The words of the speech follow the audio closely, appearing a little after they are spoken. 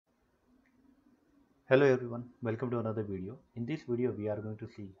Hello everyone, welcome to another video. In this video we are going to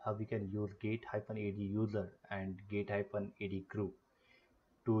see how we can use Get-ADUser and Get-ADGroup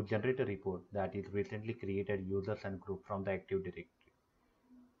to generate a report that is recently created users and group from the Active Directory.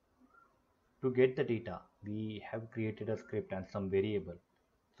 To get the data, we have created a script and some variable.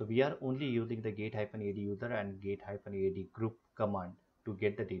 So we are only using the Get-ADUser and Get-ADGroup command to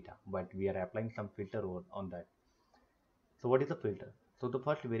get the data, but we are applying some filter on that. So what is the filter? So the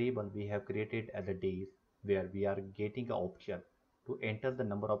first variable we have created as a days, where we are getting an option to enter the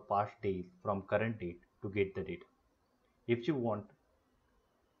number of past days from current date to get the data. If you want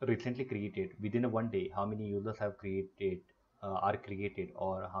recently created within a one day, how many users have are created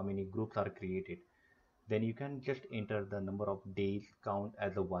or how many groups are created, then you can just enter the number of days count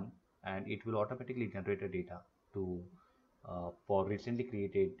as a one, and it will automatically generate a data to for recently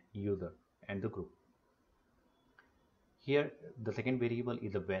created user and the group. Here the second variable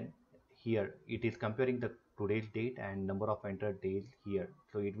is a when. Here it is comparing the today's date and number of entered days here.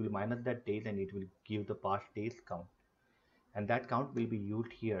 So it will minus that days and it will give the past days count. And that count will be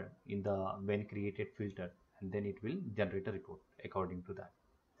used here in the when created filter, and then it will generate a report according to that.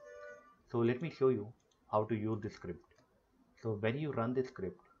 So let me show you how to use this script. So when you run this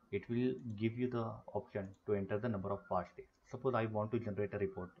script, it will give you the option to enter the number of past days. Suppose I want to generate a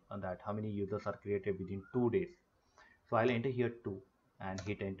report on that how many users are created within 2 days. So I'll enter here 2 and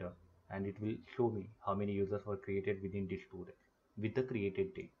hit enter, and it will show me how many users were created within these 2 days with the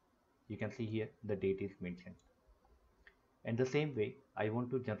created date. You can see here the date is mentioned. And the same way, I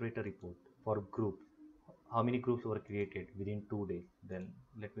want to generate a report for groups. How many groups were created within 2 days? Then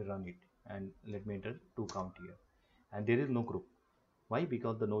let me run it and let me enter 2 count here. And there is no group. Why?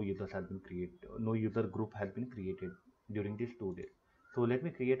 Because the no user group has been created during these 2 days. So let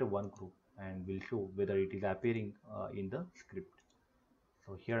me create a one group and we'll show whether it is appearing in the script.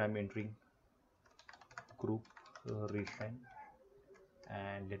 So here I'm entering group recent,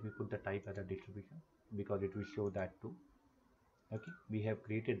 and let me put the type as a distribution because it will show that too. Okay, we have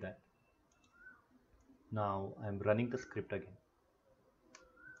created that. Now I'm running the script again,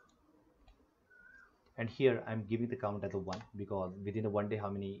 and here I'm giving the count as a 1 because within a one day how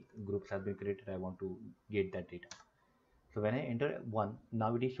many groups have been created, I want to get that data. So when I enter 1,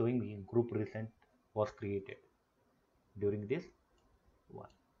 now it is showing me group recent was created during this 1.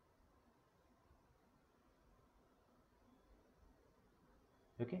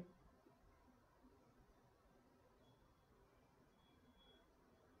 Okay.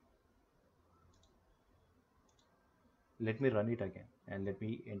 Let me run it again and let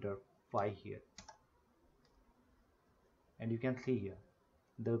me enter 5 here. And you can see here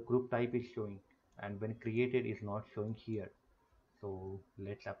the group type is showing, and when created is not showing here. So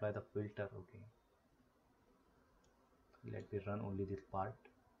let's apply the filter. Okay, let me run only this part,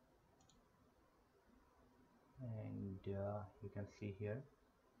 and you can see here.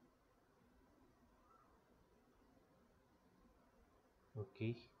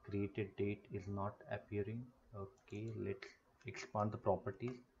 Okay, created date is not appearing. Okay, let's expand the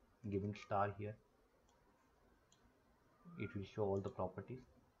properties, giving star here. It will show all the properties,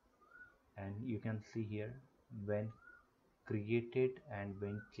 and you can see here when created and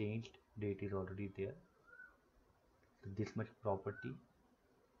when changed date is already there. So this much property,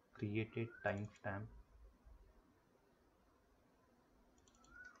 created timestamp.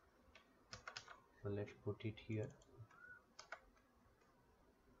 So let's put it here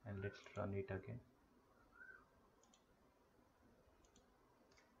and let's run it again.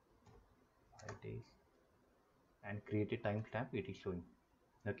 5 days and created timestamp it is showing.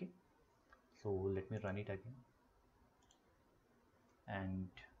 Okay, so let me run it again and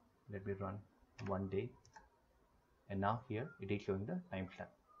let me run 1 day, and now here it is showing the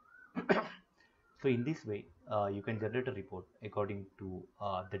timestamp. So in this way you can generate a report according to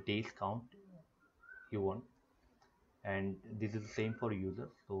the days count you want, and this is the same for users.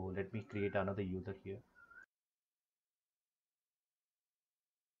 So let me create another user here.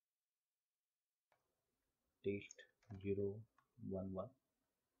 Taste 011.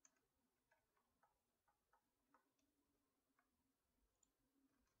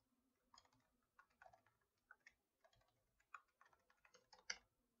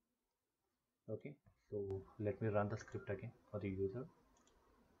 Okay, so let me run the script again for the user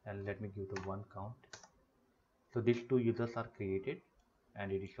and let me give the one count. So these 2 users are created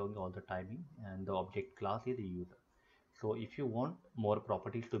and it is showing all the timing, and the object class is a user. So if you want more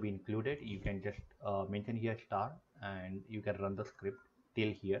properties to be included, you can just mention here star and you can run the script till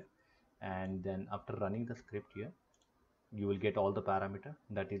here, and then after running the script here you will get all the parameter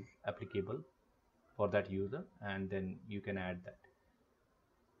that is applicable for that user, and then you can add that.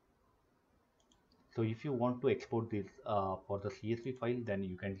 So if you want to export this for the CSV file, then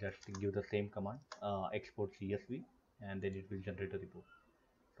you can just give the same command, export CSV, and then it will generate a report.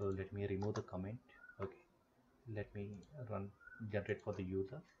 So let me remove the comment. Okay, let me generate for the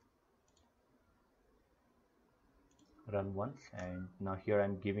user. Run once, and now here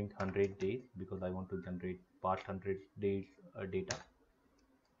I'm giving 100 days because I want to generate past 100 days data.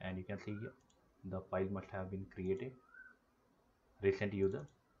 And you can see here the file must have been created, recent user,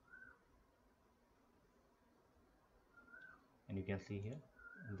 and you can see here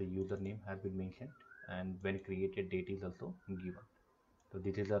the username has been mentioned, and when created date is also given. So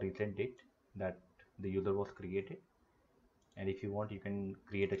this is the recent date that the user was created, and if you want, you can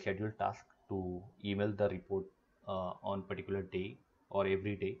create a scheduled task to email the report on particular day or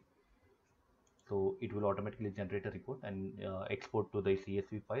every day. So it will automatically generate a report and export to the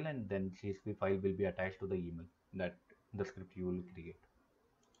CSV file, and then CSV file will be attached to the email that the script you will create.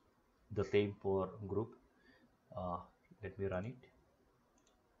 The same for group. Let me run it.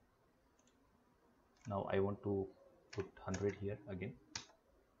 Now I want to put 100 here again,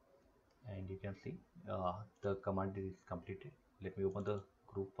 and you can see the command is completed. Let me open the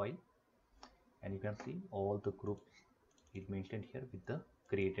group file, and you can see all the groups is mentioned here with the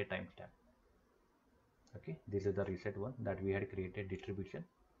created timestamp. Okay, this is the reset one that we had created distribution,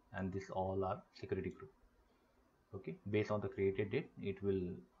 and this all are security group. Okay, based on the created date, it will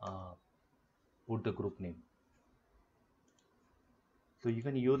put the group name. So you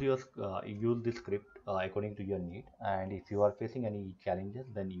can use this script according to your need, and if you are facing any challenges,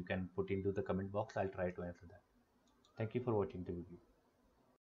 then you can put into the comment box. I'll try to answer that. Thank you for watching the video.